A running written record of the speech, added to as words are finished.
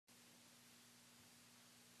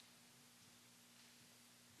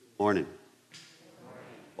Morning.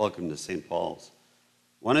 Welcome to St. Paul's.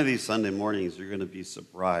 One of these Sunday mornings, you're going to be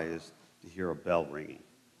surprised to hear a bell ringing,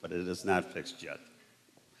 but it is not fixed yet.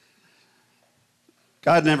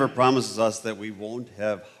 God never promises us that we won't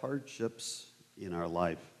have hardships in our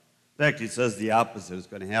life. In fact, he says the opposite is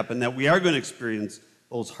going to happen, that we are going to experience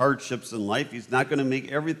those hardships in life. He's not going to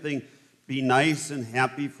make everything be nice and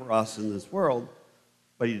happy for us in this world,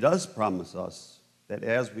 but he does promise us that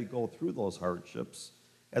as we go through those hardships,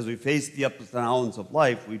 as we face the ups and downs of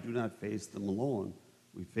life, we do not face them alone.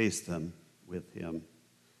 We face them with him.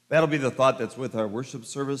 That'll be the thought that's with our worship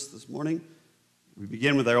service this morning. We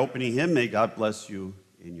begin with our opening hymn. May God bless you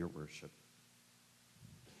in your worship.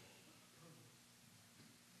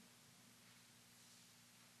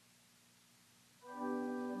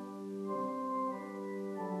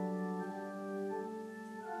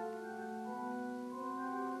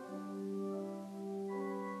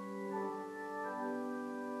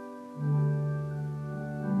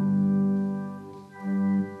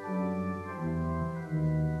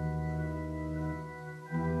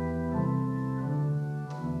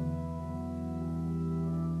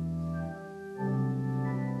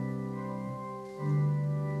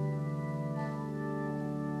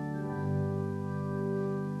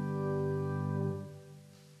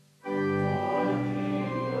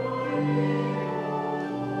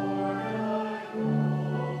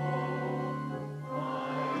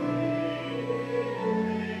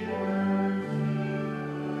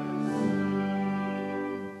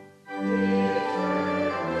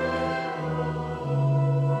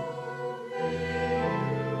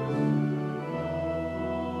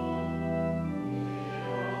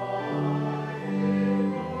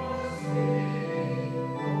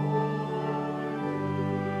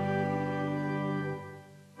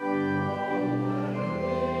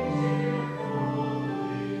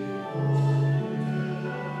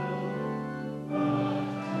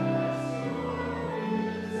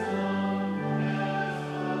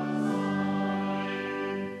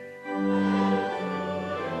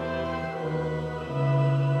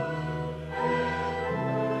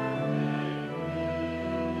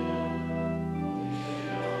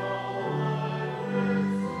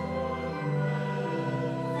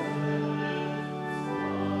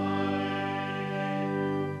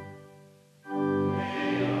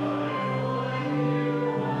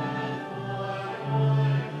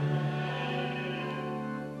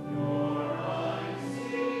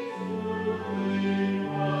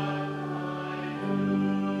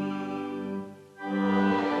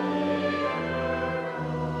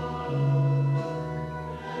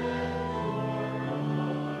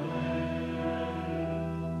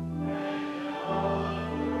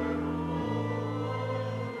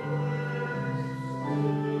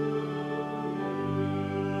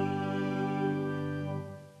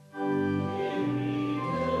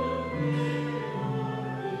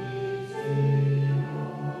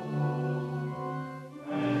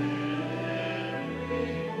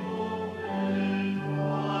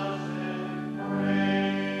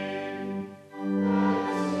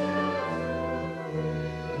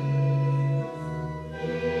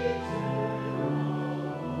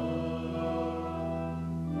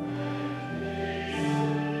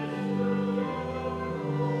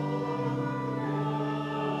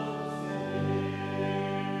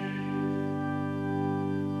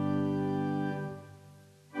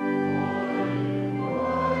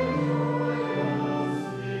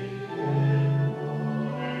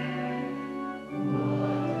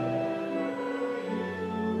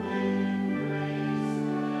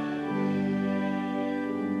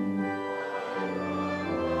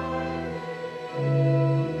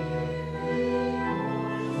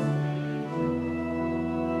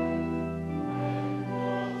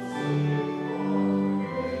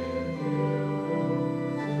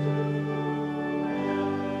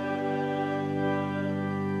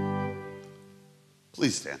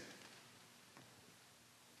 Please stand.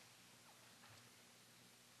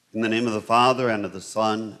 In the name of the Father, and of the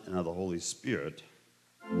Son, and of the Holy Spirit.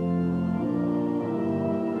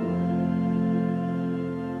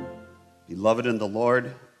 Beloved in the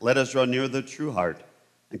Lord, let us draw near the true heart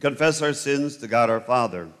and confess our sins to God our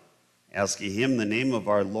Father, asking him in the name of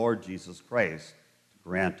our Lord Jesus Christ to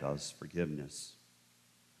grant us forgiveness.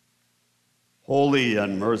 Holy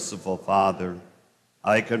and merciful Father,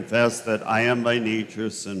 I confess that I am by nature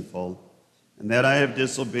sinful, and that I have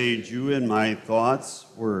disobeyed you in my thoughts,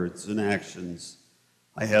 words, and actions.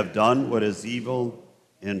 I have done what is evil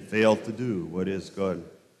and failed to do what is good.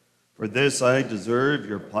 For this I deserve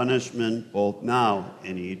your punishment both now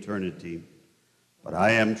and in eternity. But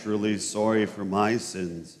I am truly sorry for my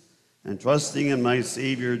sins And trusting in my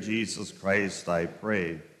Savior Jesus Christ, I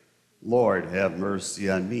pray, Lord, have mercy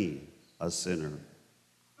on me, a sinner.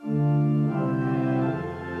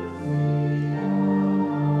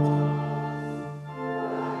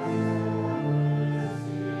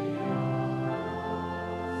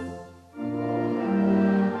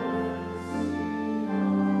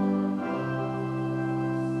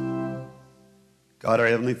 God, our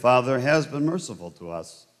Heavenly Father, has been merciful to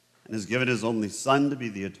us and has given his only Son to be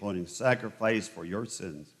the atoning sacrifice for your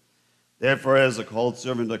sins. Therefore, as a called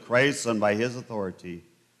servant of Christ and by his authority,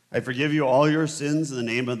 I forgive you all your sins in the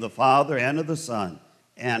name of the Father and of the Son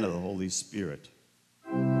and of the Holy Spirit.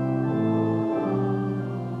 In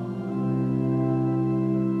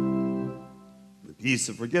the peace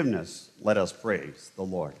of forgiveness, let us praise the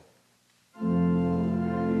Lord.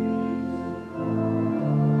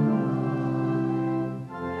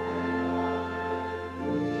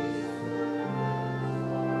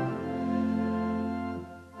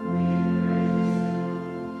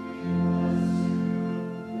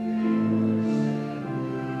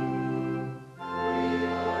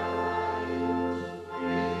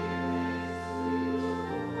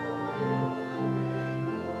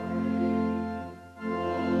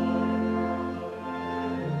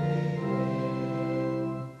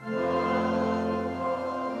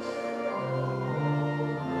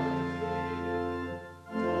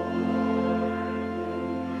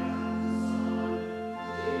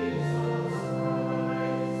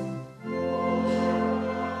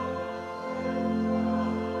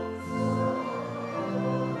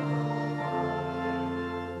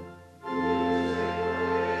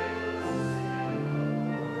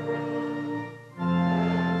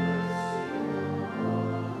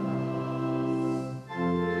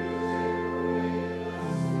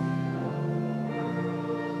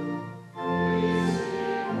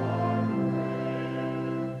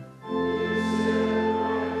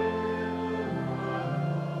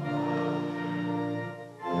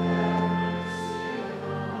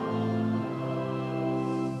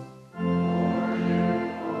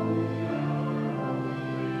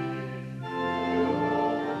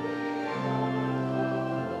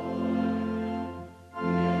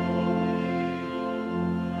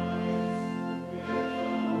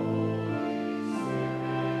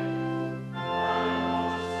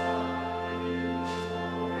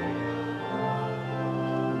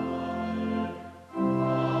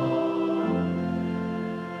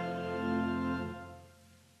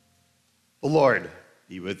 The Lord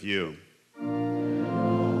be with you.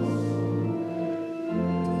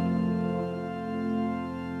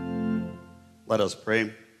 Let us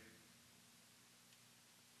pray.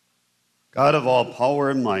 God of all power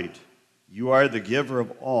and might, you are the giver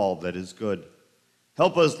of all that is good.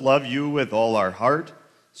 Help us love you with all our heart,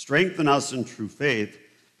 strengthen us in true faith,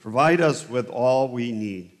 provide us with all we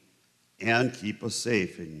need, and keep us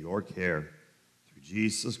safe in your care. Through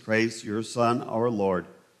Jesus Christ, your Son, our Lord,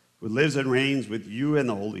 who lives and reigns with you and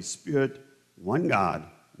the Holy Spirit, one God,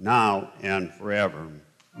 now and forever.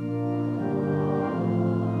 You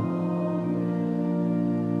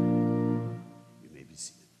may be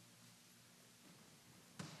seated.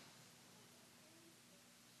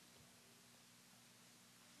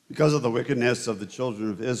 Because of the wickedness of the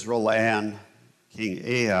children of Israel and King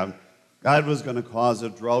Ahab, God was going to cause a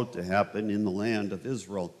drought to happen in the land of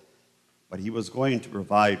Israel. But he was going to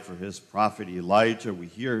provide for his prophet Elijah. We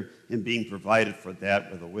hear him being provided for that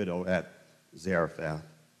with a widow at Zarephath.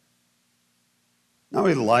 Now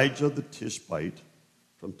Elijah the Tishbite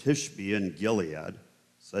from Tishbe in Gilead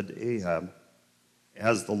said to Ahab,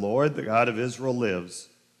 "As the Lord, the God of Israel, lives,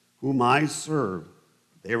 whom I serve,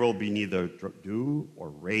 there will be neither dew or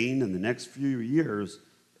rain in the next few years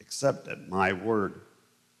except at my word."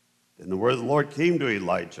 Then the word of the Lord came to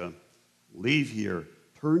Elijah, "Leave here,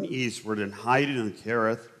 turn eastward and hide in the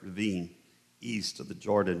Kerith ravine, east of the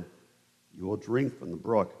Jordan. You will drink from the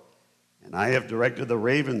brook, and I have directed the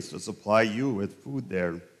ravens to supply you with food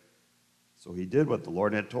there." So he did what the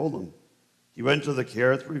Lord had told him. He went to the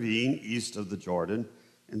Kerith ravine, east of the Jordan,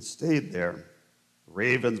 and stayed there. The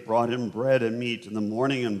ravens brought him bread and meat in the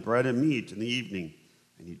morning and bread and meat in the evening,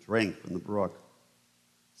 and he drank from the brook.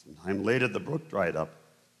 Sometime later the brook dried up,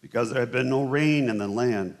 because there had been no rain in the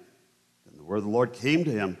land. Then the word of the Lord came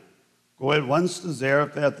to him, "Go at once to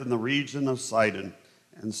Zarephath in the region of Sidon,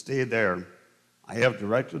 and stay there. I have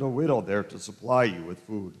directed a widow there to supply you with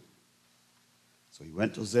food." So he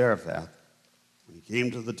went to Zarephath. When he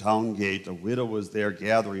came to the town gate, a widow was there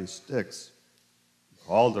gathering sticks. He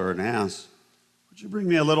called her and asked, "Would you bring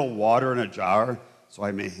me a little water in a jar so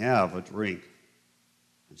I may have a drink?"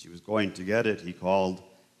 And she was going to get it. He called,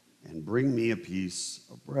 and bring me a piece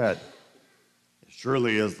of bread." "As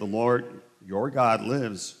surely as the Lord your God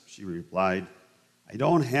lives," she replied, "I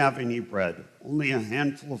don't have any bread, only a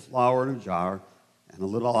handful of flour in a jar and a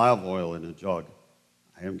little olive oil in a jug.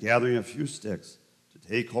 I am gathering a few sticks to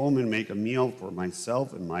take home and make a meal for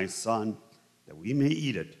myself and my son, that we may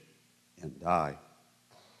eat it and die."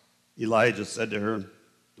 Elijah said to her,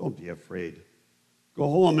 "Don't be afraid. Go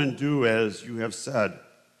home and do as you have said.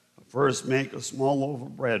 But first make a small loaf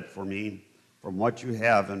of bread for me from what you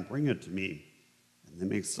have and bring it to me. And then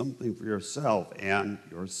make something for yourself and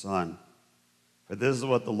your son. For this is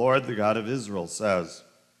what the Lord, the God of Israel, says: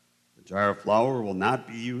 the jar of flour will not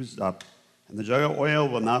be used up, and the jug of oil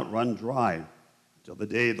will not run dry, until the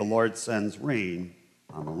day the Lord sends rain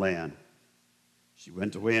on the land." She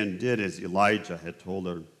went away and did as Elijah had told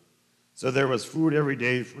her. So there was food every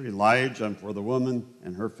day for Elijah and for the woman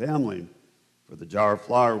and her family, for the jar of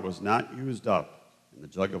flour was not used up, and the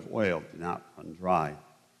jug of oil did not run dry,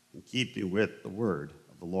 in keeping with the word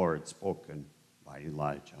of the Lord spoken by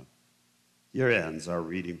Elijah. Here ends our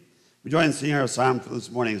reading. We join in singing our psalm for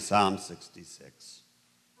this morning, Psalm 66.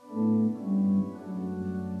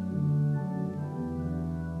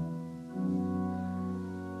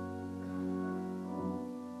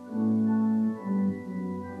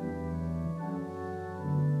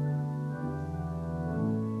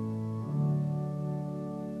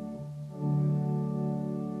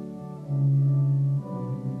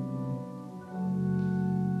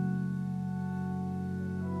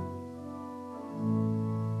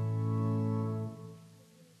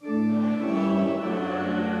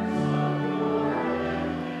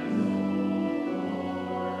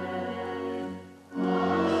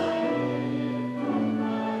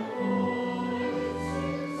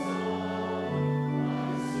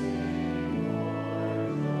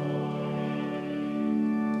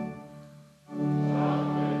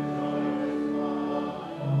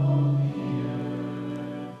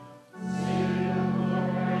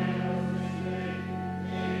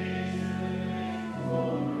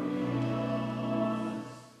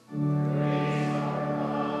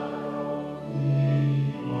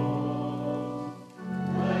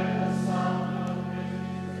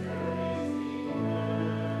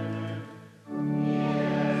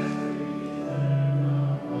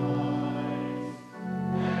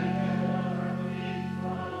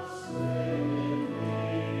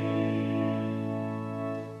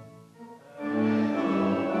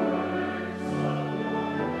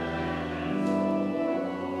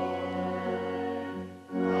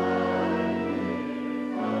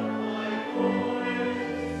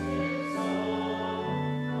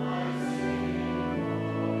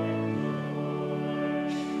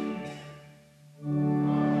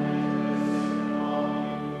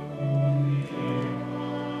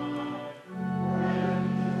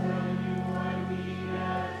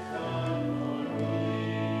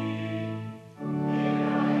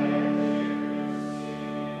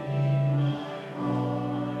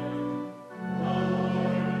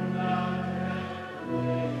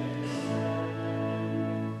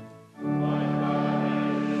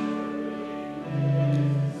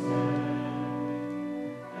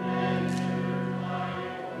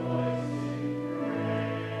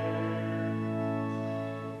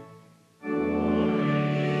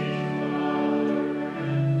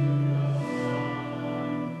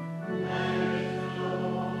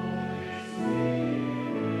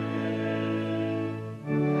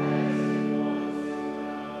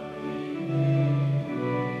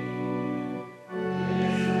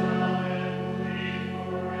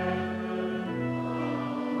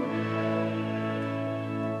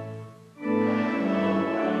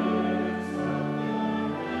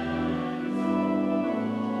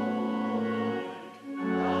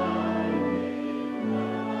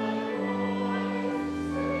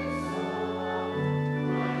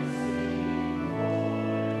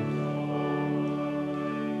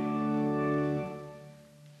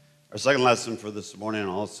 Our second lesson for this morning, and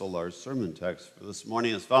also our sermon text for this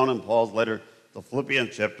morning, is found in Paul's letter to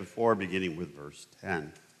Philippians chapter 4, beginning with verse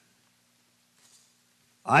 10.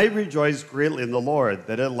 "I rejoice greatly in the Lord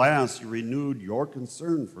that at last you renewed your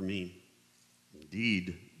concern for me.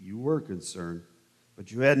 Indeed, you were concerned,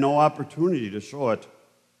 but you had no opportunity to show it.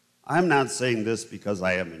 I am not saying this because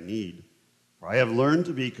I am in need, for I have learned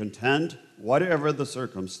to be content whatever the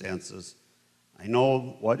circumstances. I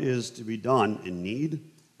know what is to be done in need,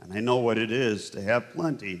 and I know what it is to have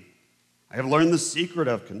plenty. I have learned the secret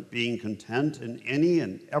of being content in any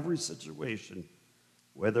and every situation,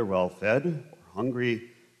 whether well-fed or hungry,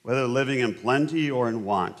 whether living in plenty or in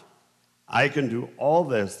want. I can do all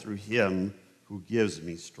this through him who gives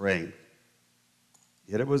me strength.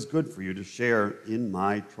 Yet it was good for you to share in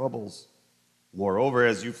my troubles. Moreover,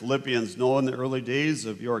 as you Philippians know, in the early days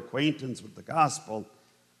of your acquaintance with the gospel,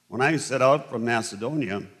 when I set out from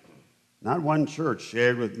Macedonia, not one church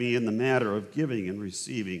shared with me in the matter of giving and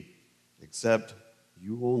receiving, except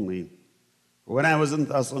you only. For when I was in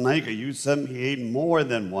Thessalonica, you sent me aid more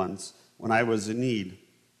than once when I was in need.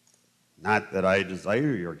 Not that I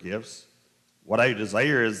desire your gifts. What I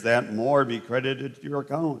desire is that more be credited to your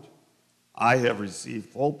account. I have received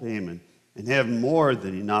full payment and have more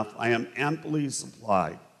than enough. I am amply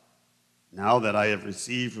supplied. Now that I have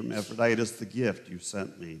received from Epaphroditus the gift you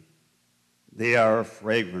sent me, they are a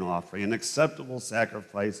fragrant offering, an acceptable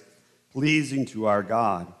sacrifice, pleasing to our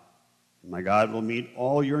God. And my God will meet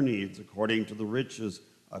all your needs according to the riches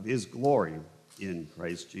of his glory in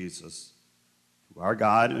Christ Jesus. To our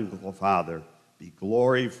God and Father be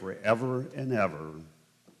glory forever and ever.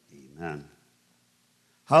 Amen.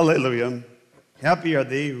 Hallelujah. Happy are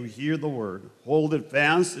they who hear the word, hold it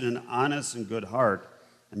fast in an honest and good heart,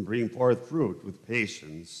 and bring forth fruit with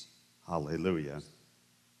patience. Hallelujah.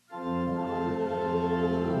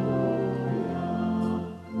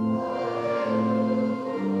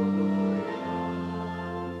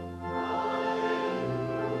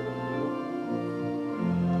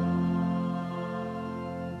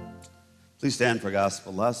 Please stand for a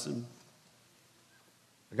gospel lesson.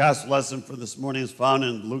 The gospel lesson for this morning is found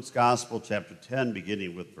in Luke's Gospel, chapter 10,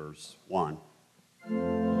 beginning with verse 1.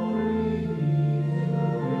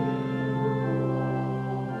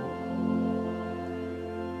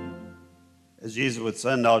 As Jesus would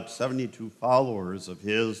send out 72 followers of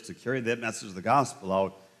his to carry that message of the gospel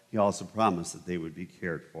out, he also promised that they would be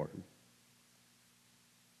cared for.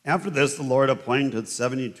 After this, the Lord appointed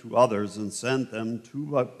 72 others and sent them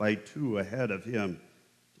 2 by 2 ahead of him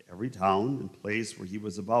to every town and place where he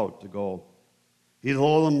was about to go. He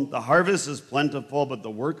told them, "The harvest is plentiful, but the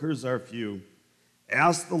workers are few.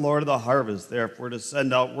 Ask the Lord of the harvest, therefore, to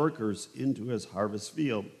send out workers into his harvest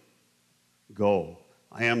field. Go,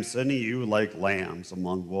 I am sending you like lambs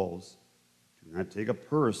among wolves. Do not take a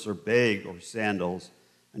purse or bag or sandals,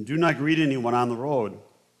 and do not greet anyone on the road.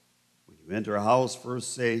 When you enter a house,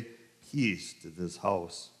 first say, 'Peace to this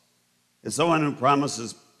house.' If someone who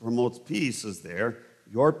promotes peace is there,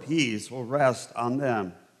 your peace will rest on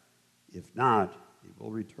them. If not, it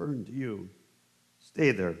will return to you.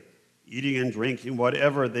 Stay there, eating and drinking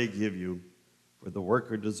whatever they give you, for the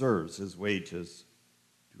worker deserves his wages.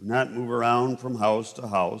 Do not move around from house to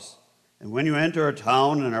house, and when you enter a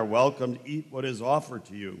town and are welcomed, eat what is offered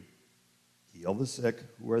to you. Heal the sick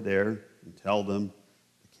who are there, and tell them,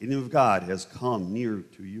 'The kingdom of God has come near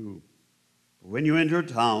to you.' But when you enter a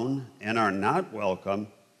town and are not welcome,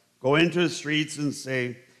 go into the streets and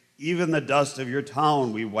say, 'Even the dust of your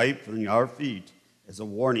town we wipe from our feet,' as a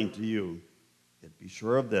warning to you. Yet be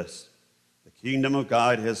sure of this, the kingdom of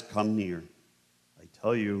God has come near. I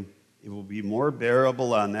tell you, it will be more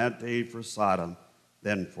bearable on that day for Sodom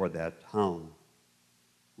than for that town.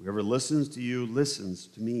 Whoever listens to you listens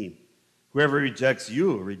to me. Whoever rejects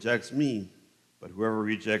you rejects me. But whoever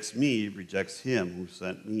rejects me rejects him who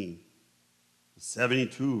sent me." The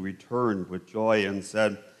 72 returned with joy and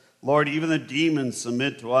said, "Lord, even the demons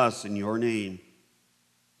submit to us in your name."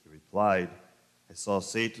 He replied, "I saw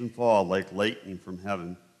Satan fall like lightning from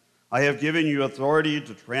heaven. I have given you authority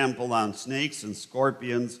to trample on snakes and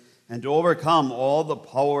scorpions and to overcome all the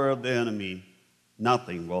power of the enemy.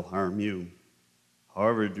 Nothing will harm you.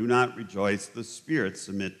 However, do not rejoice the spirits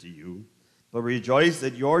submit to you, but rejoice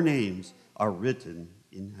that your names are written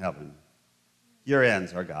in heaven." Here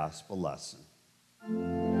ends our gospel lesson.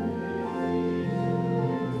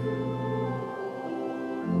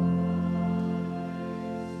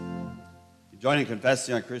 Join in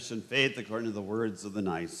confessing our Christian faith according to the words of the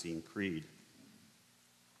Nicene Creed.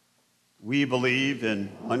 We believe in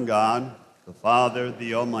one God, the Father,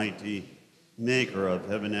 the Almighty, maker of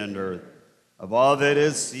heaven and earth, of all that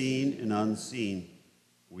is seen and unseen.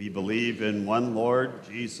 We believe in one Lord,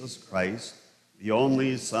 Jesus Christ, the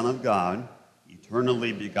only Son of God,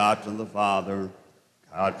 eternally begotten of the Father,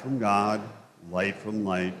 God from God, light from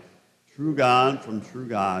light, true God from true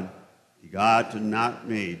God, begotten, not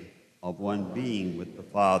made, of one being with the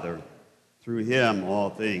Father. Through him all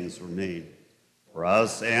things were made. For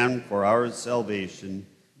us and for our salvation,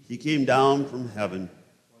 he came down from heaven,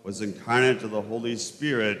 was incarnate of the Holy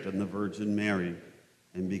Spirit and the Virgin Mary,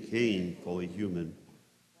 and became fully human.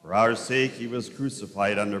 For our sake he was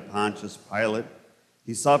crucified under Pontius Pilate.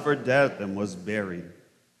 He suffered death and was buried.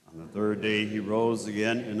 On the third day he rose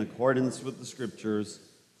again in accordance with the Scriptures.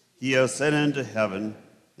 He ascended into heaven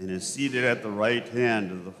and is seated at the right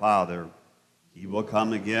hand of the Father. He will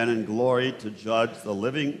come again in glory to judge the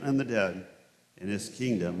living and the dead, and his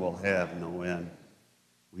kingdom will have no end.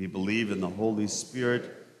 We believe in the Holy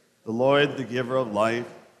Spirit, the Lord, the giver of life,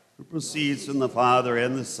 who proceeds from the Father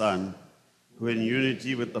and the Son, who in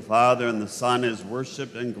unity with the Father and the Son is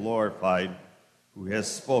worshiped and glorified, who has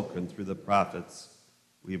spoken through the prophets.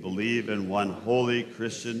 We believe in one holy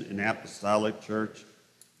Christian and apostolic church.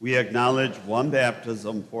 We acknowledge one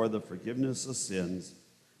baptism for the forgiveness of sins.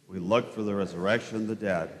 We look for the resurrection of the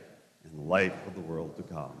dead and the life of the world to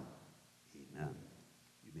come. Amen.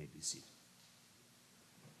 You may be seated.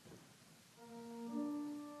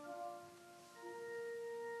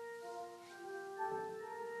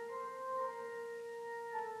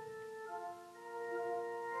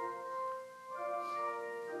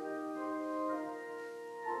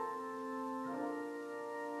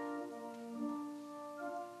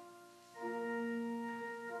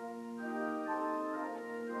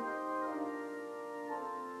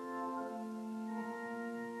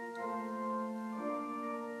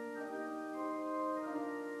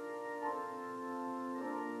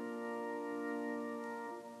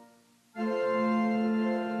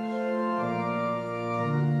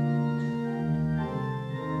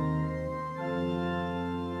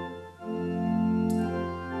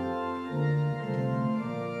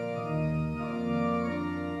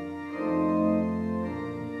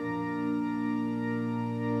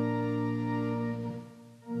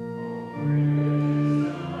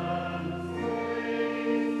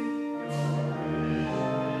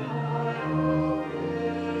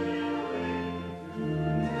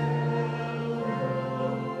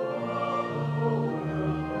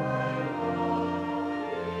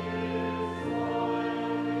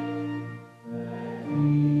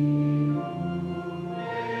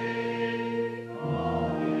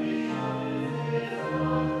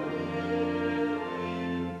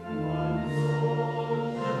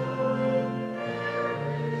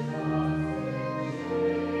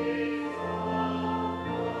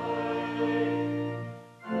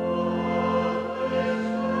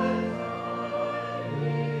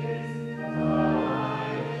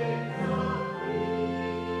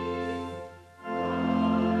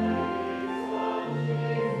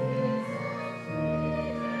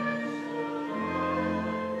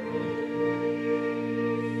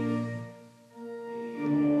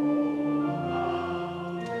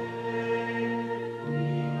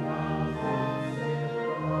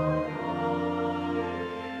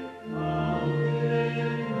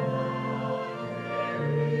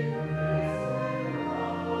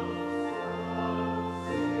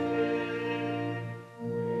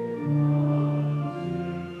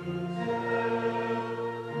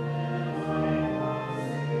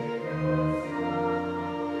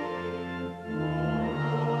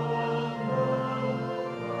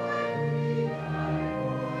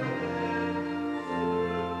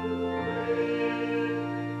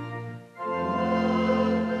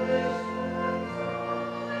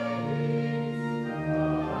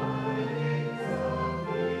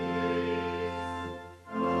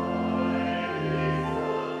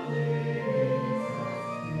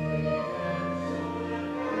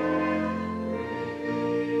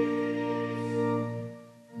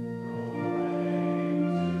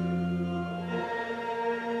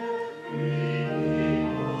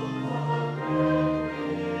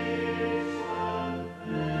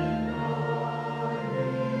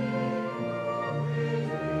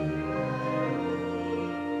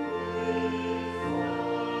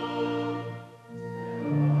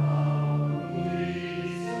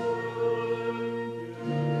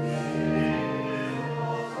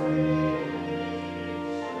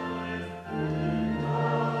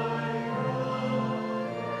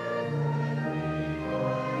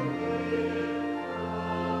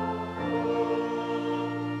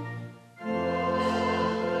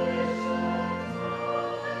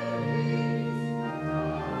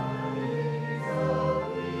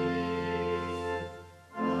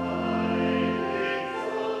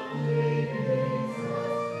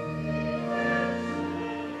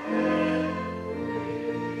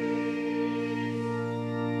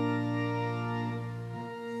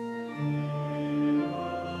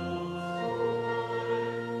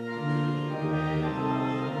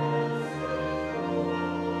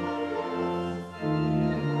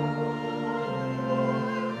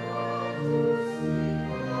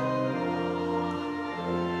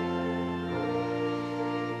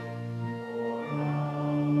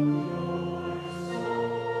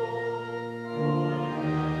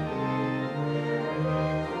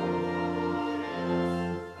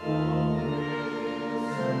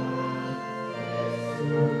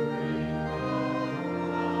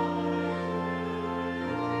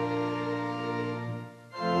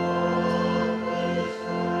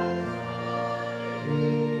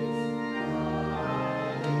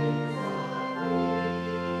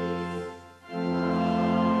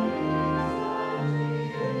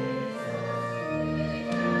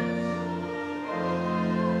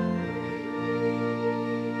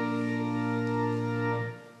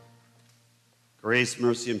 Grace,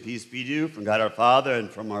 mercy, and peace be to you from God our Father and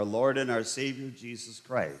from our Lord and our Savior, Jesus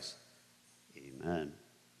Christ. Amen.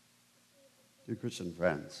 Dear Christian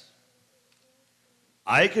friends,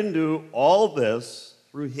 I can do all this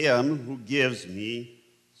through him who gives me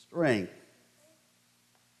strength.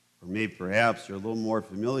 For me, perhaps you're a little more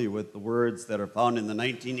familiar with the words that are found in the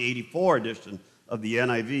 1984 edition of the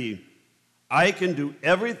NIV. I can do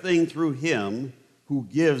everything through him who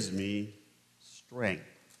gives me strength.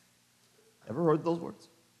 Ever heard those words?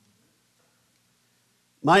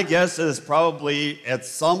 My guess is probably at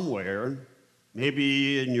somewhere,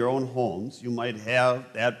 maybe in your own homes, you might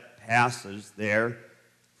have that passage there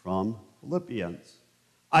from Philippians.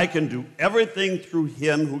 I can do everything through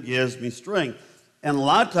him who gives me strength. And a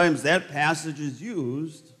lot of times that passage is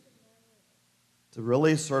used to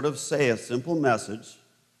really sort of say a simple message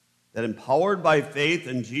that empowered by faith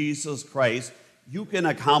in Jesus Christ, you can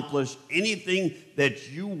accomplish anything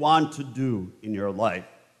that you want to do in your life.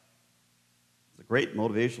 It's a great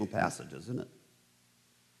motivational passage, isn't it?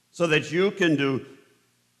 So that you can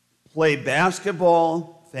play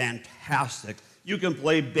basketball, fantastic. You can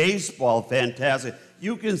play baseball, fantastic.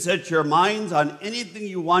 You can set your minds on anything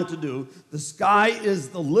you want to do. The sky is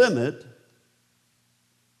the limit.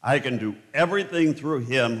 I can do everything through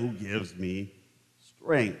him who gives me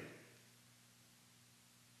strength.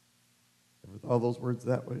 Ever thought of those words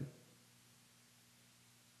that way?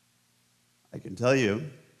 I can tell you,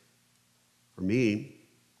 for me,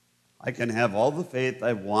 I can have all the faith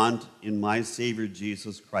I want in my Savior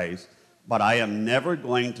Jesus Christ, but I am never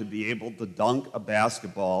going to be able to dunk a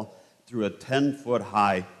basketball through a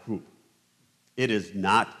 10-foot-high hoop. It is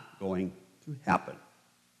not going to happen.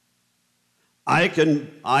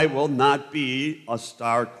 I will not be a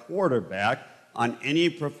star quarterback on any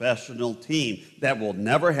professional team. That will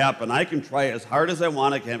never happen. I can try as hard as I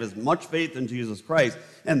want. I can have as much faith in Jesus Christ,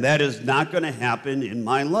 and that is not going to happen in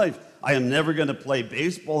my life. I am never going to play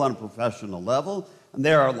baseball on a professional level. And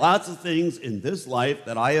there are lots of things in this life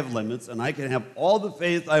that I have limits, and I can have all the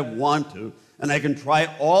faith I want to, and I can try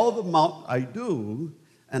all the amount I do,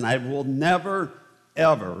 and I will never,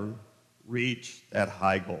 ever reach that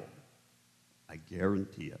high goal. I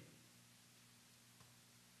guarantee it.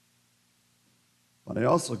 But I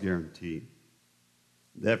also guarantee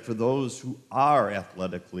that for those who are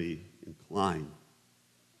athletically inclined,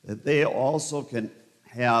 that they also can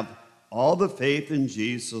have all the faith in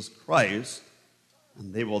Jesus Christ,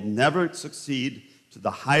 and they will never succeed to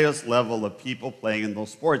the highest level of people playing in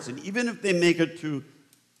those sports. And even if they make it to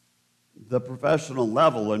the professional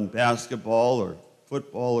level in basketball or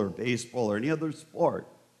football or baseball or any other sport,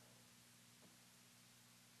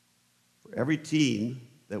 for every team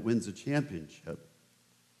that wins a championship,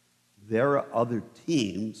 there are other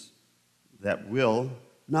teams that will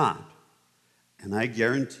not. And I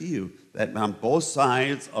guarantee you that on both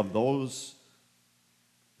sides of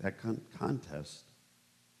that contest,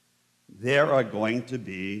 there are going to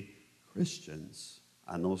be Christians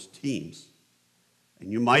on those teams.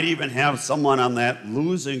 And you might even have someone on that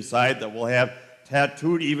losing side that will have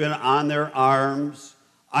tattooed even on their arms,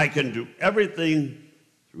 I can do everything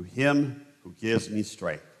through him who gives me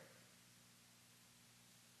strength.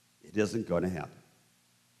 It isn't going to happen.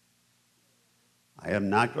 I am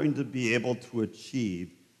not going to be able to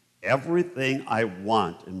achieve everything I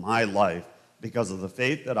want in my life because of the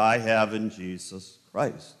faith that I have in Jesus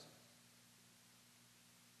Christ.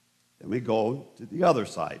 Then we go to the other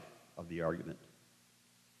side of the argument.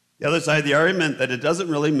 The other side of the argument that it doesn't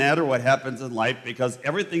really matter what happens in life because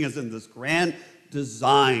everything is in this grand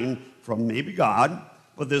design from maybe God,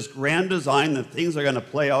 but this grand design that things are going to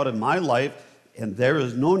play out in my life, and there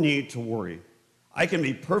is no need to worry. I can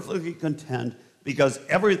be perfectly content because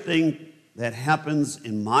everything that happens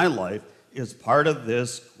in my life is part of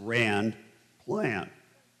this grand plan.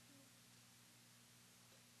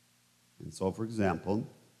 And so, for example,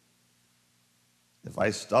 if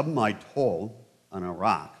I stub my toe on a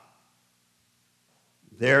rock,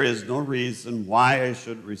 there is no reason why I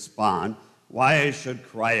should respond, why I should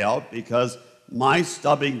cry out, because my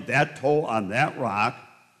stubbing that toe on that rock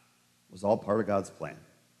was all part of God's plan.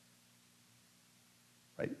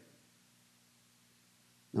 Right?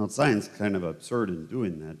 Now, science is kind of absurd in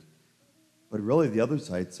doing that, but really the other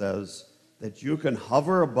side says that you can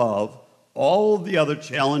hover above all the other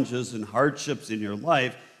challenges and hardships in your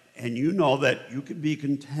life, and you know that you can be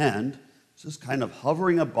content just kind of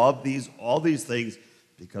hovering above all these things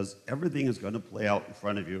because everything is going to play out in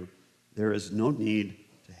front of you. There is no need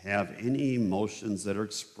to have any emotions that are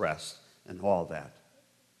expressed and all that.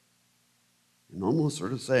 And almost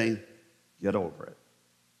sort of saying, get over it.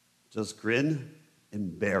 Just grin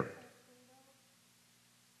and bear it.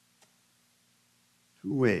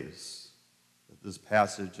 two ways that this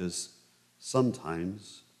passage is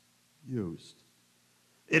sometimes used.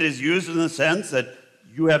 It is used in the sense that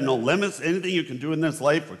you have no limits, anything you can do in this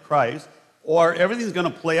life with Christ, or everything's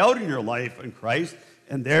going to play out in your life in Christ,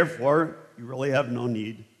 and therefore you really have no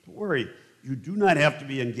need to worry. You do not have to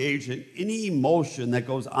be engaged in any emotion that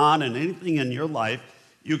goes on in anything in your life.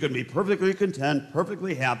 You can be perfectly content,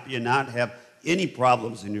 perfectly happy, and not have any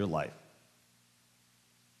problems in your life.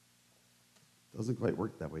 It doesn't quite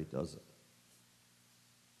work that way, does it?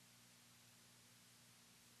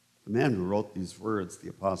 The man who wrote these words, the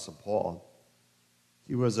Apostle Paul,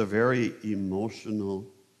 he was a very emotional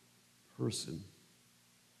person.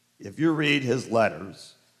 If you read his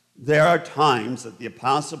letters, there are times that the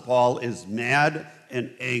Apostle Paul is mad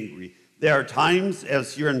and angry. There are times,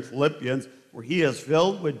 as here in Philippians, where he is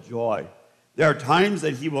filled with joy. There are times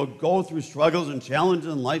that he will go through struggles and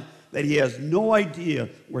challenges in life that he has no idea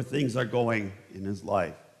where things are going in his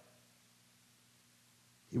life.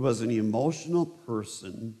 He was an emotional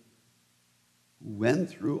person who went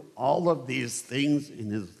through all of these things in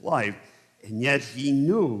his life, and yet he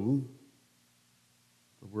knew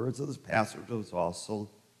the words of this passage was also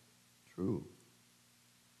true.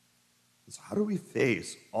 So how do we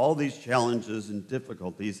face all these challenges and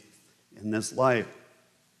difficulties in this life?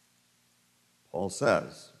 Paul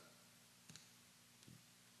says,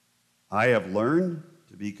 I have learned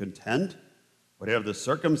to be content, whatever the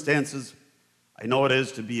circumstances. I know what it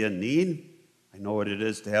is to be in need. I know what it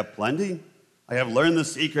is to have plenty. I have learned the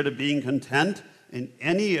secret of being content in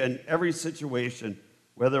any and every situation,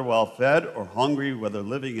 whether well fed or hungry, whether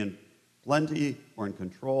living in plenty or in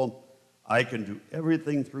control. I can do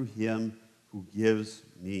everything through him who gives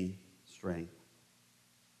me strength.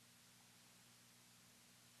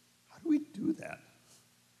 How do we do that?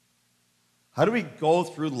 How do we go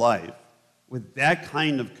through life with that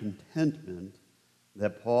kind of contentment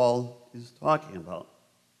that Paul is talking about?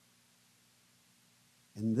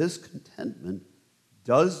 And this contentment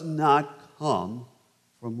does not come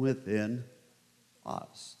from within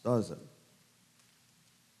us, does it?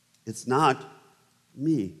 It's not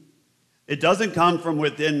me. It doesn't come from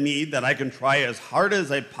within me that I can try as hard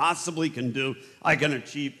as I possibly can do. I can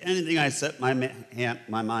achieve anything I set my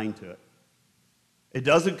mind to it. It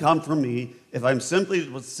doesn't come from me if I'm simply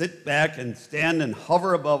to sit back and stand and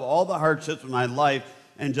hover above all the hardships of my life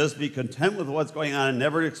and just be content with what's going on and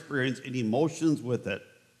never experience any emotions with it.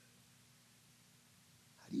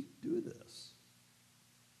 How do you do this?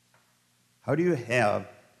 How do you have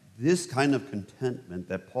this kind of contentment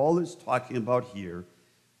that Paul is talking about here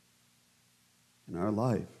in our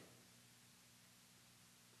life?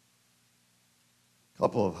 A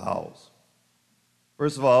couple of hows.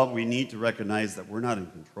 First of all, we need to recognize that we're not in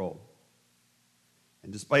control.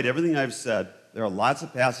 And despite everything I've said, there are lots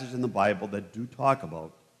of passages in the Bible that do talk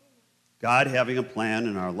about God having a plan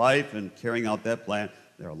in our life and carrying out that plan.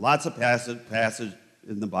 There are lots of passages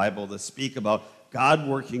in the Bible that speak about God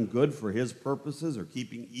working good for his purposes or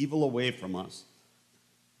keeping evil away from us.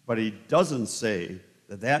 But he doesn't say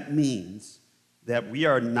that that means that we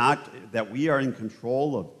are in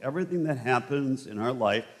control of everything that happens in our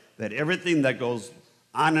life, that everything that goes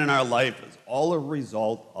on in our life is all a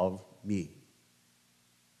result of me.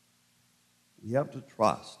 We have to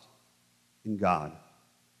trust in God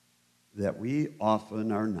that we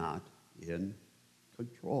often are not in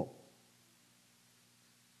control.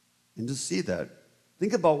 And to see that,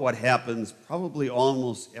 think about what happens probably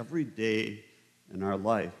almost every day in our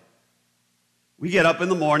life. We get up in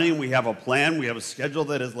the morning, we have a plan, we have a schedule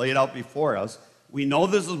that is laid out before us. We know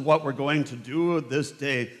this is what we're going to do this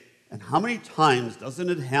day. And how many times doesn't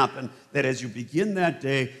it happen that as you begin that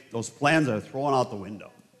day, those plans are thrown out the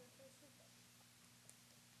window?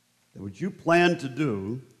 That what you planned to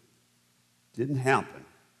do didn't happen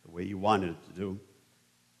the way you wanted it to do.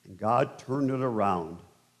 And God turned it around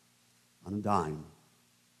on a dime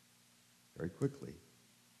very quickly.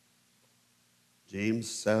 James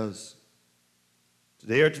says,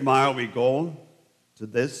 today or tomorrow we go to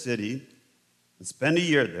this city and spend a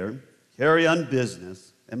year there, carry on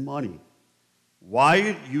business and money.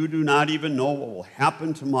 Why you do not even know what will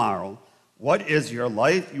happen tomorrow? What is your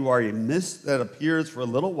life? You are a mist that appears for a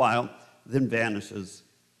little while, then vanishes.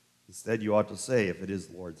 Instead, you ought to say, if it is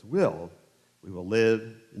the Lord's will, we will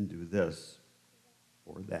live and do this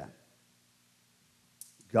or that.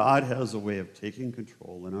 God has a way of taking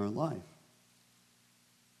control in our life.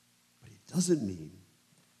 But it doesn't mean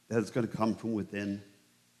that it's going to come from within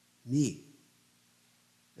me.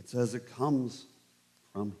 It says it comes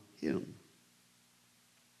from him.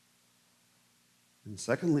 And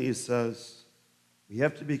secondly, he says we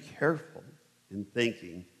have to be careful in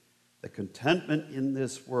thinking The contentment in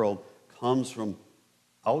this world comes from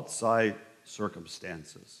outside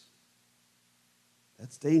circumstances.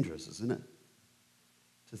 That's dangerous, isn't it?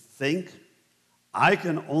 To think, I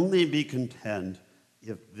can only be content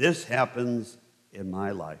if this happens in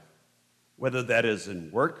my life. Whether that is in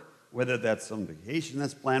work, whether that's some vacation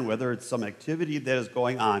that's planned, whether it's some activity that is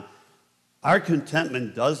going on. Our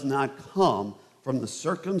contentment does not come from the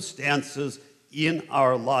circumstances in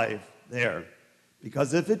our life there.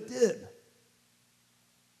 Because if it did,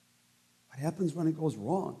 what happens when it goes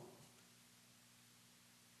wrong?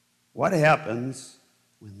 What happens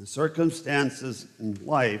when the circumstances in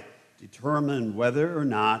life determine whether or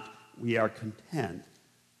not we are content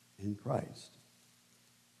in Christ?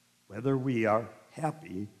 Whether we are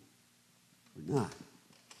happy or not.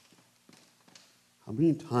 How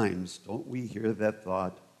many times don't we hear that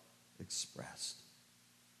thought expressed?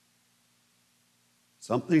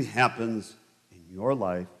 Something happens in your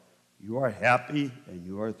life, you are happy and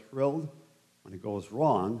you are thrilled. When it goes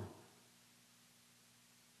wrong,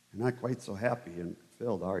 you're not quite so happy and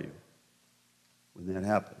filled, are you? When that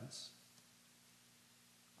happens.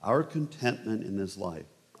 Our contentment in this life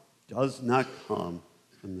does not come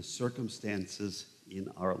from the circumstances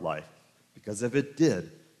in our life. Because if it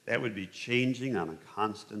did, that would be changing on a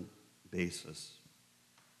constant basis.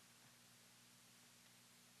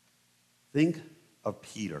 Think of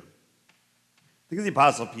Peter. Think of the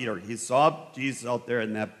Apostle Peter. He saw Jesus out there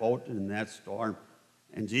in that boat and in that storm.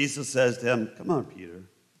 And Jesus says to him, come on, Peter,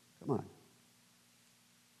 come on.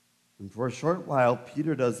 And for a short while,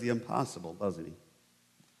 Peter does the impossible, doesn't he?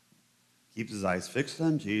 Keeps his eyes fixed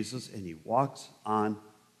on Jesus, and he walks on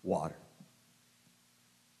water.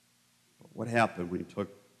 But what happened when he took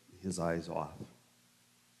his eyes off?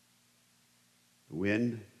 The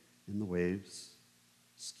wind and the waves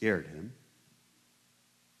scared him,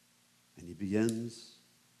 and he begins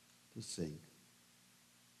to sink.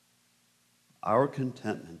 Our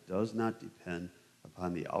contentment does not depend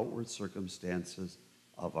upon the outward circumstances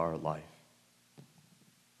of our life.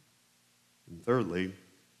 And thirdly,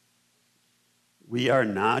 we are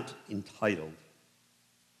not entitled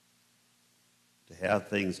to have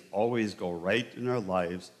things always go right in our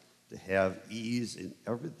lives, to have ease in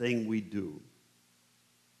everything we do.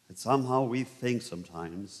 And somehow we think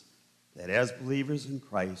sometimes that as believers in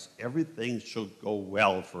Christ, everything should go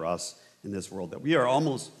well for us in this world, that we are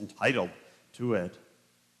almost entitled to it.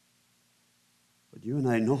 But you and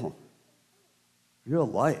I know real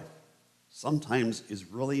life sometimes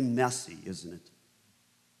is really messy, isn't it?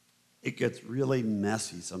 It gets really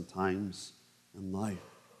messy sometimes in life.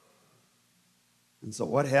 And so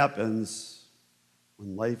what happens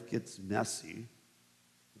when life gets messy,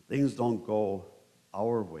 things don't go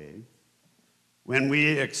our way, when we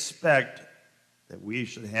expect that we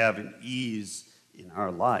should have an ease in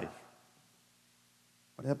our life?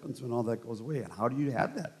 What happens when all that goes away? And how do you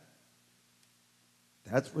have that?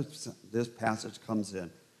 That's where this passage comes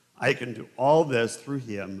in. I can do all this through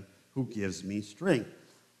him who gives me strength.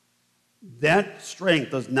 That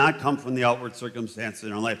strength does not come from the outward circumstances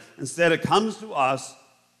in our life. Instead, it comes to us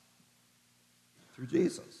through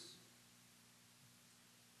Jesus.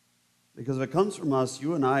 Because if it comes from us,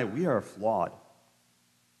 you and I, we are flawed.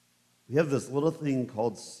 We have this little thing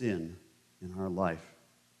called sin in our life.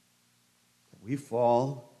 That we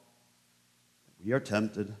fall, that we are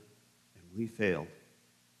tempted, and we fail.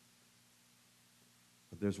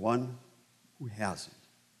 But there's one who hasn't,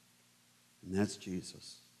 and that's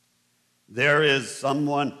Jesus. There is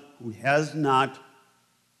someone who has not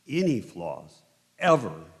any flaws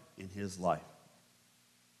ever in his life.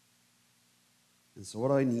 And so what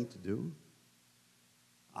do I need to do?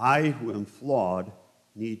 I, who am flawed,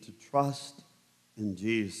 need to trust in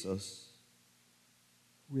Jesus,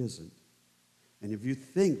 who isn't. And if you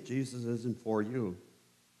think Jesus isn't for you,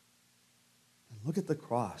 then look at the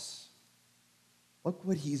cross. Look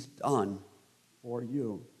what he's done for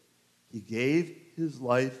you. He gave his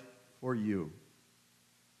life for you.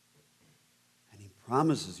 And he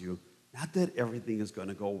promises you, not that everything is going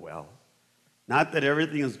to go well, not that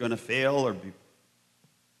everything is going to fail or be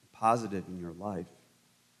positive in your life,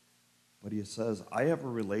 but he says, I have a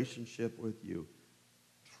relationship with you.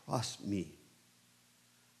 Trust me.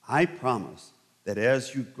 I promise that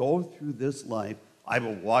as you go through this life, I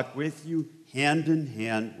will walk with you hand in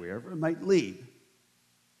hand wherever it might lead.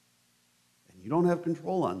 And you don't have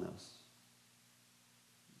control on this.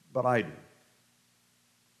 But I do.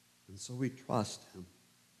 And so we trust him.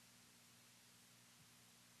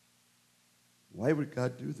 Why would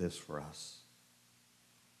God do this for us?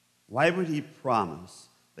 Why would he promise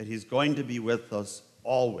that he's going to be with us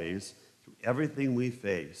always through everything we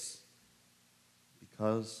face?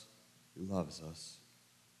 Because who loves us.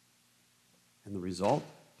 And the result,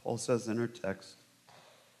 Paul says in our text,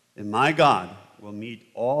 and my God will meet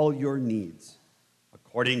all your needs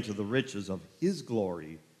according to the riches of his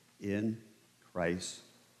glory in Christ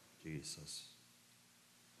Jesus.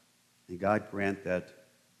 May God grant that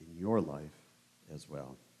in your life as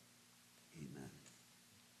well. Amen.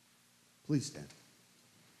 Please stand.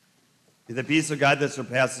 May the peace of God that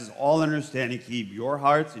surpasses all understanding keep your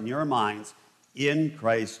hearts and your minds in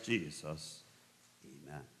Christ Jesus.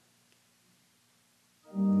 Amen.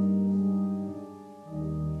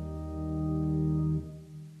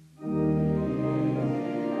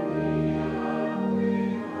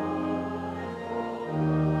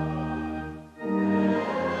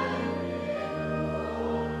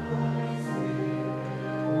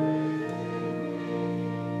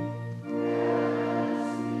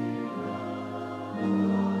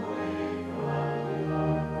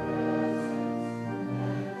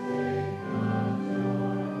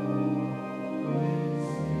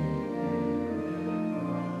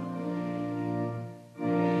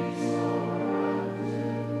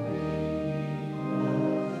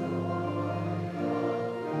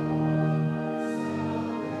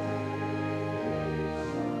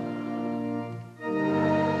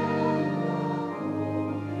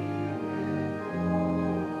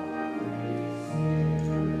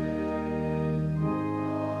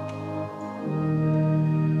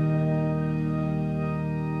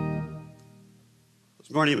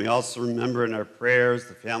 This morning, we also remember in our prayers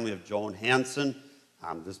the family of Joan Hansen.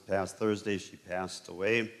 This past Thursday, she passed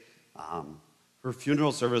away. Her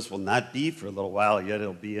funeral service will not be for a little while yet.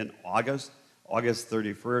 It'll be in August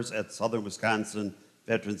 31st at Southern Wisconsin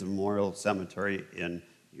Veterans Memorial Cemetery in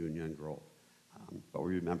Union Grove. But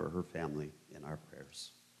we remember her family in our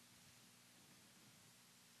prayers.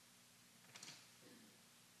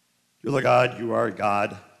 Dear Lord God, you are a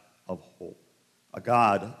God of hope, a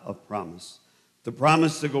God of promise. The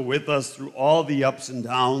promise to go with us through all the ups and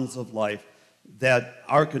downs of life, that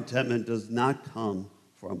our contentment does not come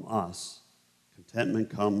from us. Contentment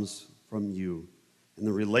comes from you and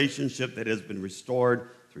the relationship that has been restored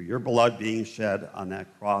through your blood being shed on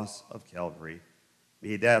that cross of Calvary.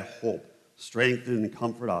 May that hope strengthen and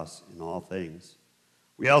comfort us in all things.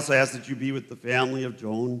 We also ask that you be with the family of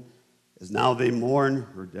Joan as now they mourn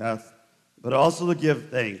her death, but also to give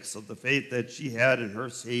thanks of the faith that she had in her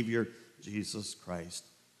Savior, Jesus Christ.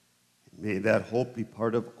 And may that hope be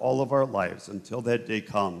part of all of our lives until that day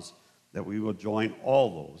comes that we will join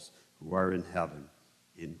all those who are in heaven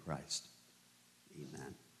in Christ.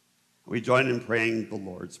 Amen. We join in praying the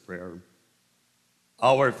Lord's Prayer.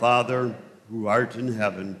 Our Father, who art in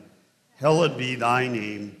heaven, hallowed be thy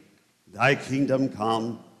name. Thy kingdom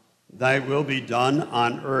come, thy will be done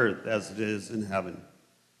on earth as it is in heaven.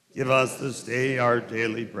 Give us this day our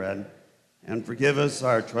daily bread, and forgive us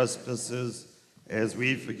our trespasses as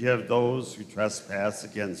we forgive those who trespass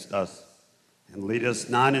against us. And lead us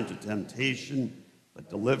not into temptation, but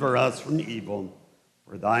deliver us from evil.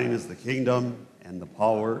 For thine is the kingdom and the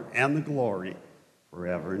power and the glory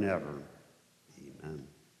forever and ever. Amen.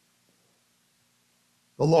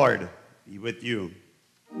 The Lord be with you.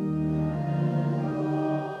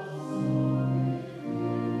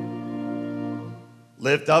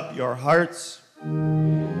 Lift up your hearts.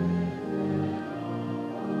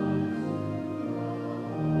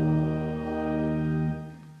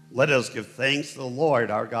 Let us give thanks to the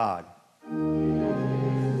Lord our God.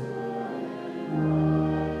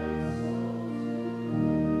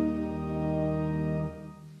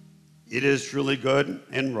 It is truly good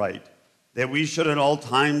and right that we should at all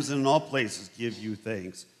times and in all places give you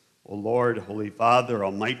thanks, O Lord, Holy Father,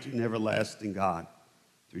 Almighty and everlasting God,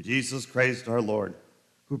 through Jesus Christ our Lord,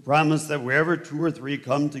 who promised that wherever two or three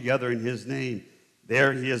come together in his name,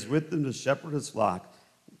 there he is with them to shepherd his flock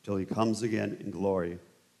until he comes again in glory.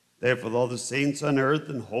 Therefore, all the saints on earth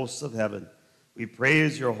and hosts of heaven, we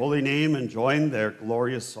praise your holy name and join their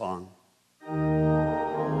glorious song.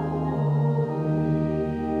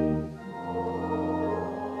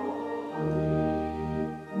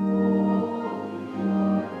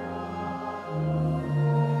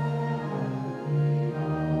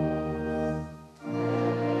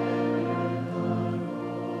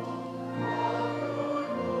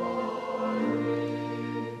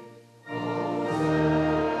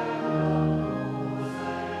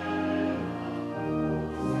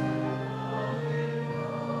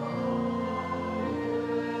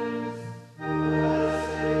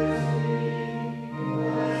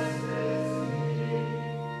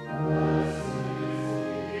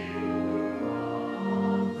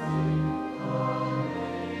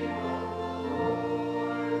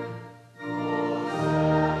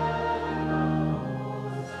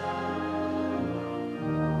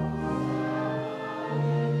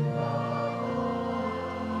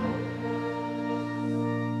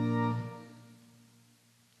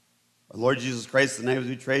 Lord Jesus Christ, the night he was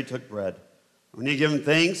betrayed, took bread. When he had given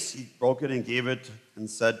thanks, he broke it and gave it and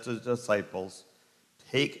said to the disciples,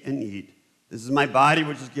 "Take and eat. This is my body,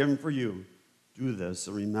 which is given for you. Do this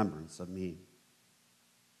in remembrance of me."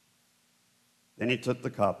 Then he took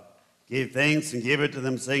the cup, gave thanks, and gave it to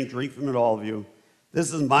them, saying, "Drink from it, all of you.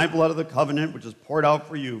 This is my blood of the covenant, which is poured out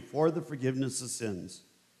for you for the forgiveness of sins.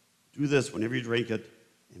 Do this whenever you drink it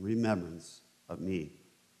in remembrance of me."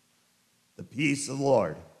 The peace of the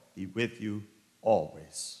Lord be with you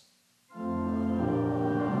always.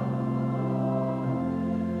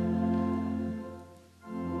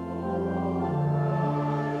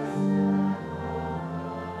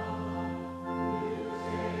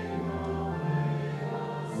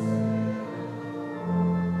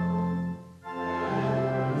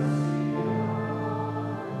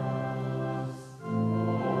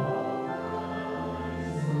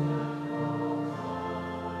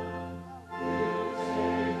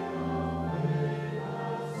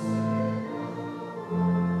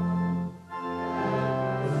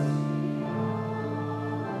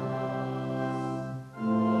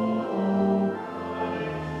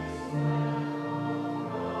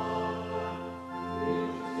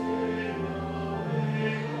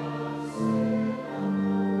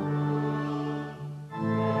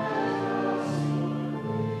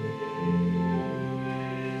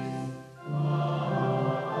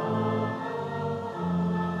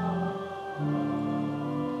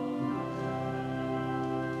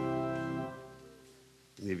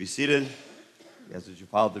 You may be seated as you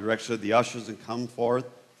follow the direction of the ushers and come forth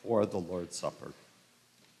for the Lord's Supper.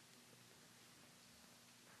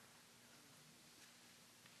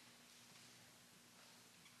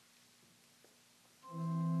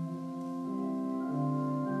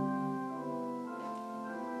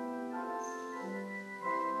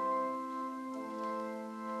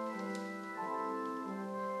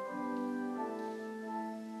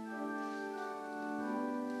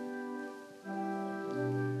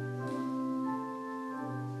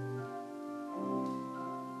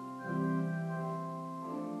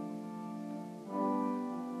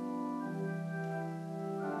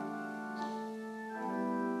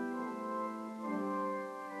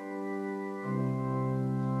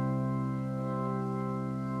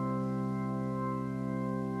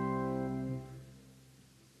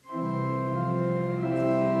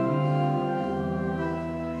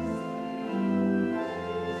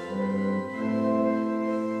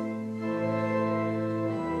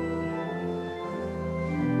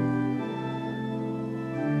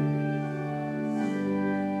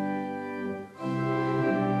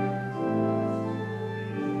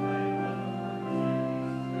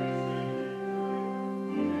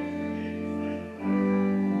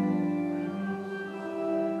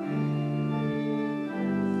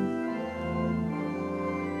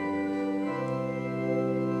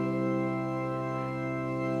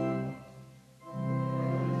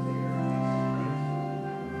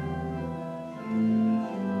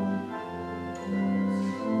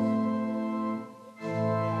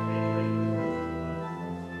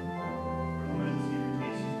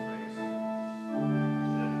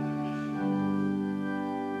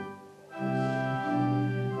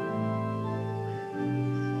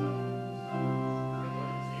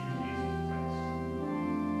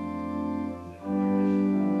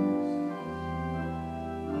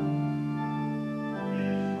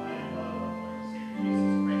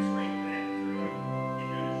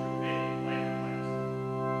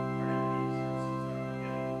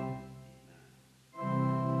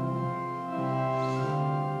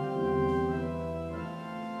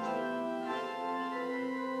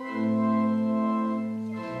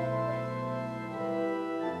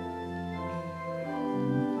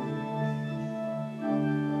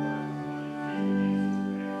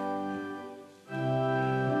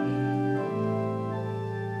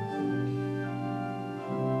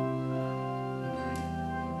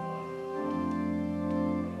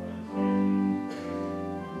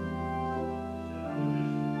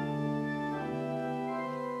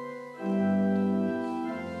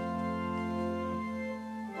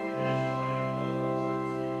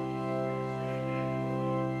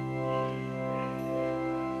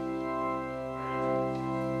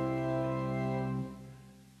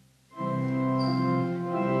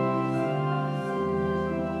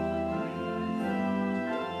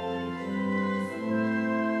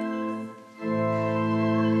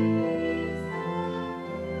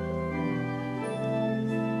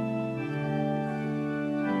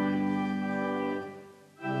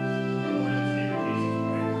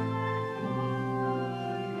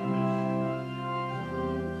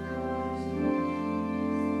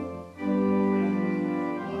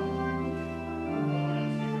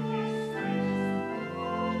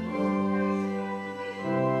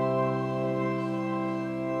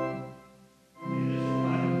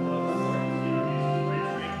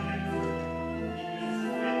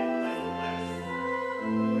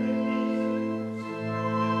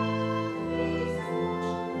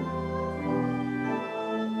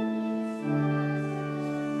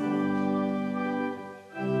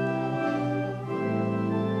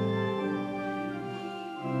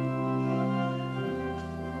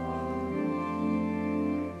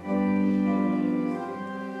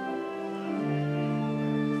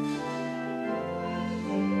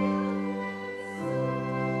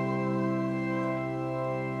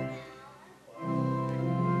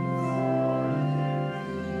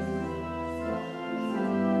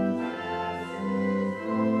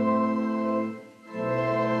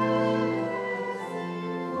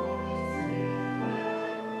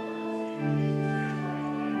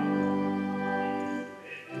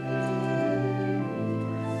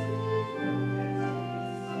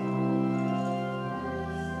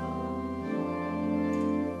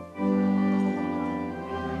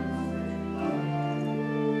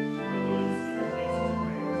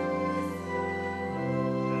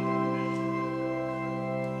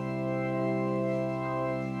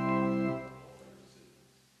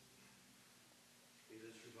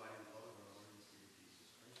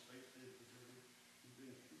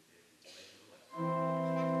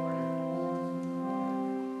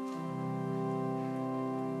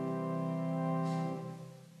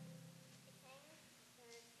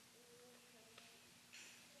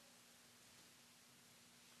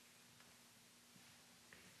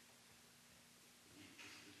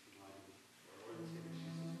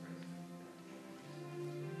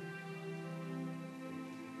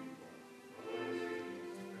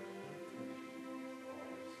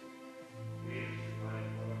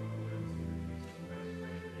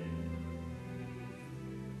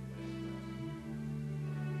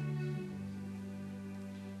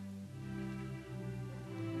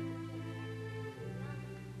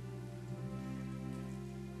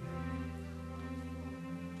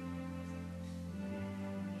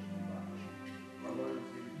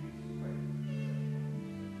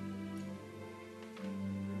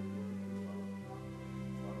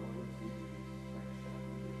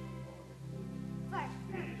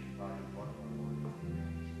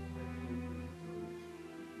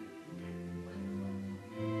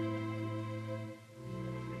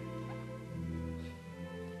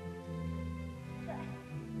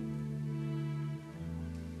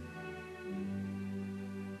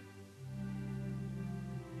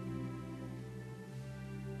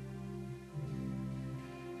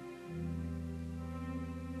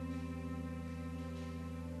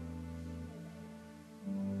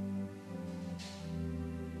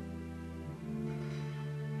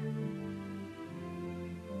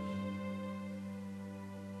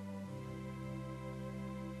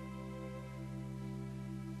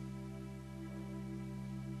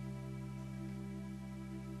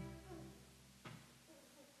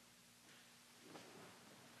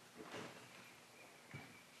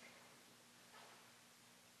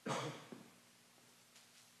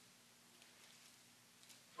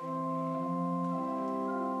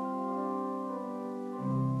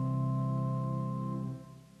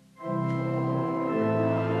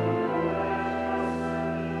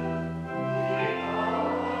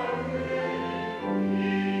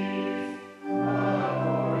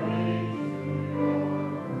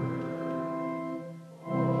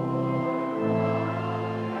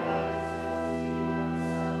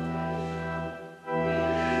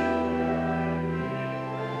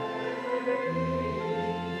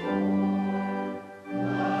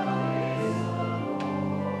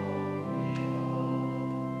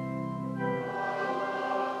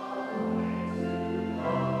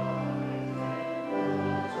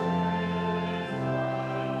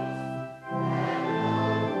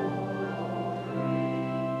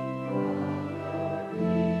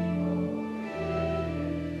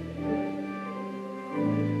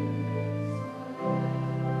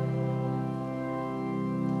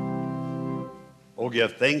 Oh,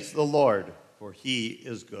 give thanks to the Lord, for he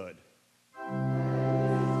is good.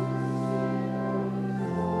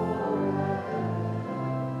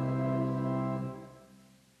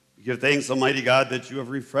 We give thanks, Almighty God, that you have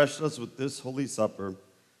refreshed us with this holy supper.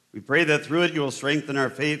 We pray that through it you will strengthen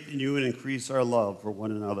our faith in you and increase our love for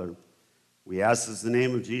one another. We ask this in the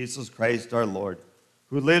name of Jesus Christ our Lord,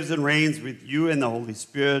 who lives and reigns with you in the Holy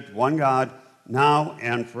Spirit, one God, now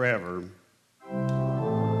and forever.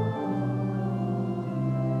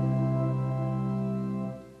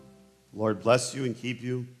 The Lord bless you and keep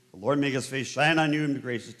you. The Lord make his face shine on you and be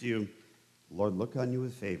gracious to you. The Lord look on you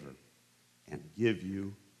with favor and give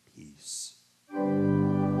you peace. You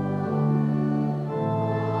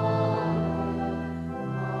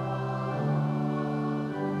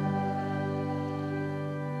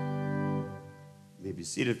may be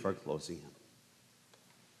seated for our closing hymn.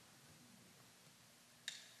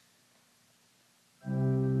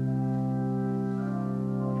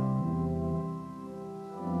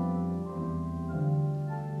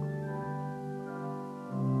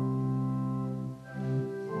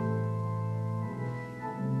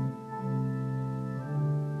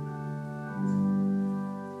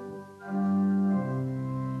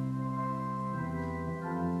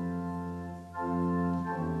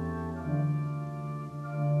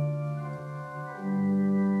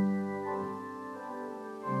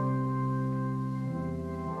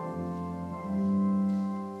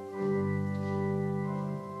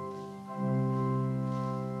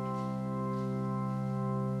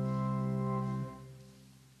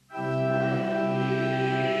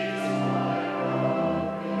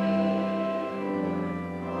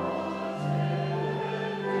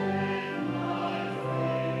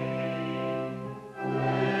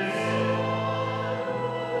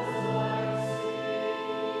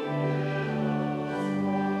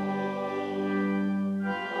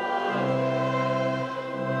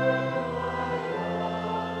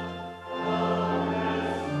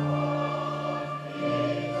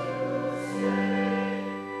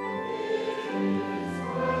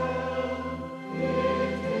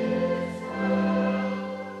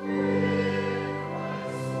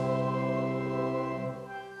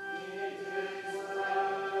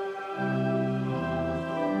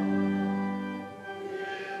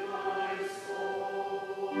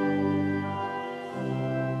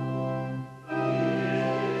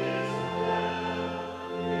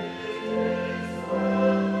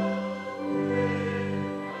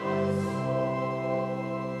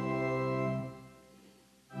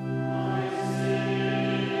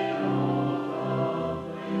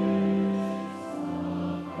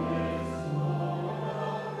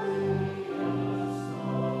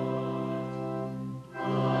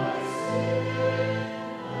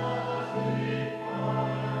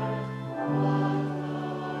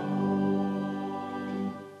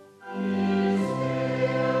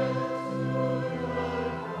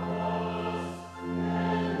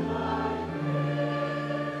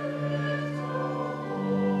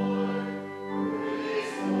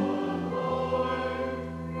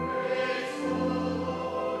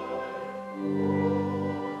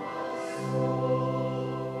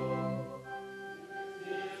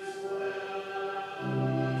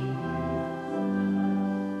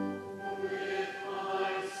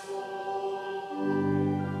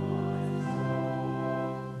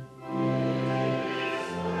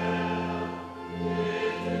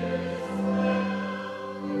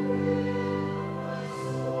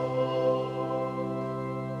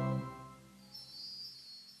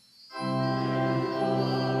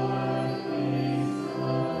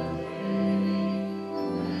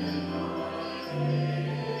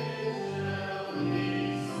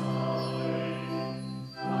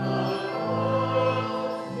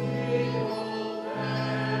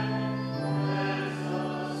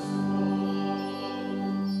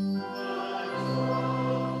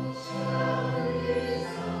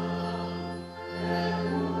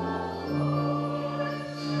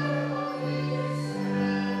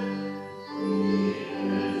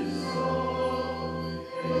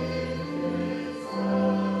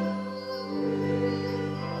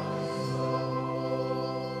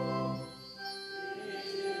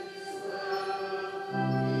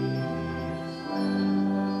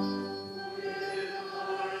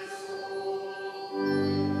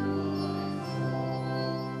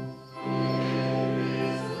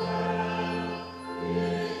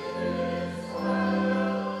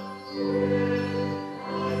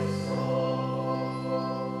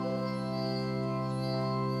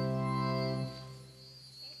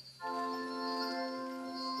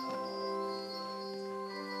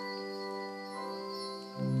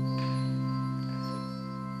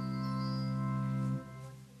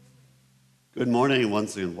 Good morning,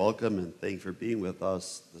 once again, welcome, and thank you for being with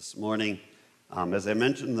us this morning. As I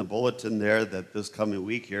mentioned in the bulletin there, that this coming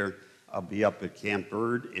week here, I'll be up at Camp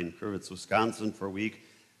Bird in Crivitz, Wisconsin for a week.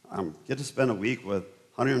 Get to spend a week with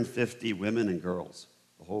 150 women and girls,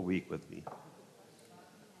 the whole week with me.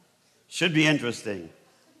 Should be interesting.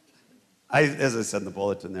 As I said in the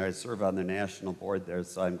bulletin there, I serve on the national board there,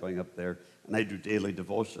 so I'm going up there, and I do daily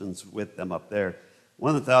devotions with them up there.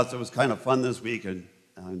 One of the thoughts that was kind of fun this week, and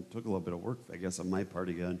took a little bit of work, I guess, on my part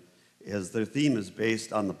again, is their theme is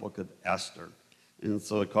based on the book of Esther. And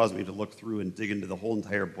so it caused me to look through and dig into the whole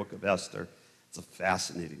entire book of Esther. It's a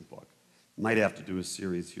fascinating book. Might have to do a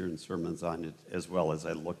series here in sermons on it as well as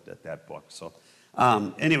I looked at that book. So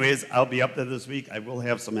anyways, I'll be up there this week. I will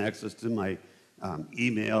have some access to my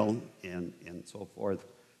email and so forth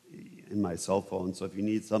in my cell phone. So if you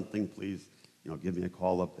need something, please give me a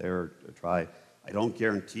call up there or try. I don't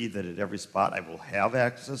guarantee that at every spot I will have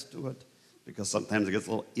access to it, because sometimes it gets a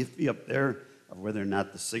little iffy up there of whether or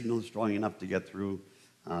not the signal is strong enough to get through.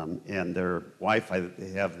 And their Wi-Fi that they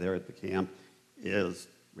have there at the camp is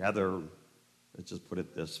rather, let's just put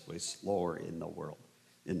it this way, slower in the world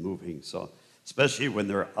in moving. So especially when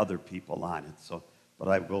there are other people on it. So, but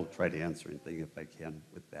I will try to answer anything if I can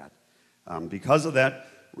with that. Because of that,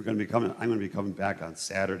 I'm going to be coming back on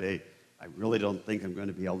Saturday. I really don't think I'm going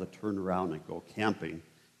to be able to turn around and go camping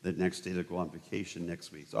the next day to go on vacation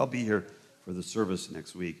next week. So I'll be here for the service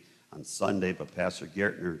next week on Sunday, but Pastor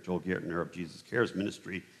Gertner, Joel Gertner of Jesus Cares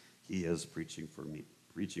Ministry, he is preaching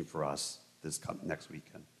for us this next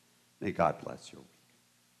weekend. May God bless you.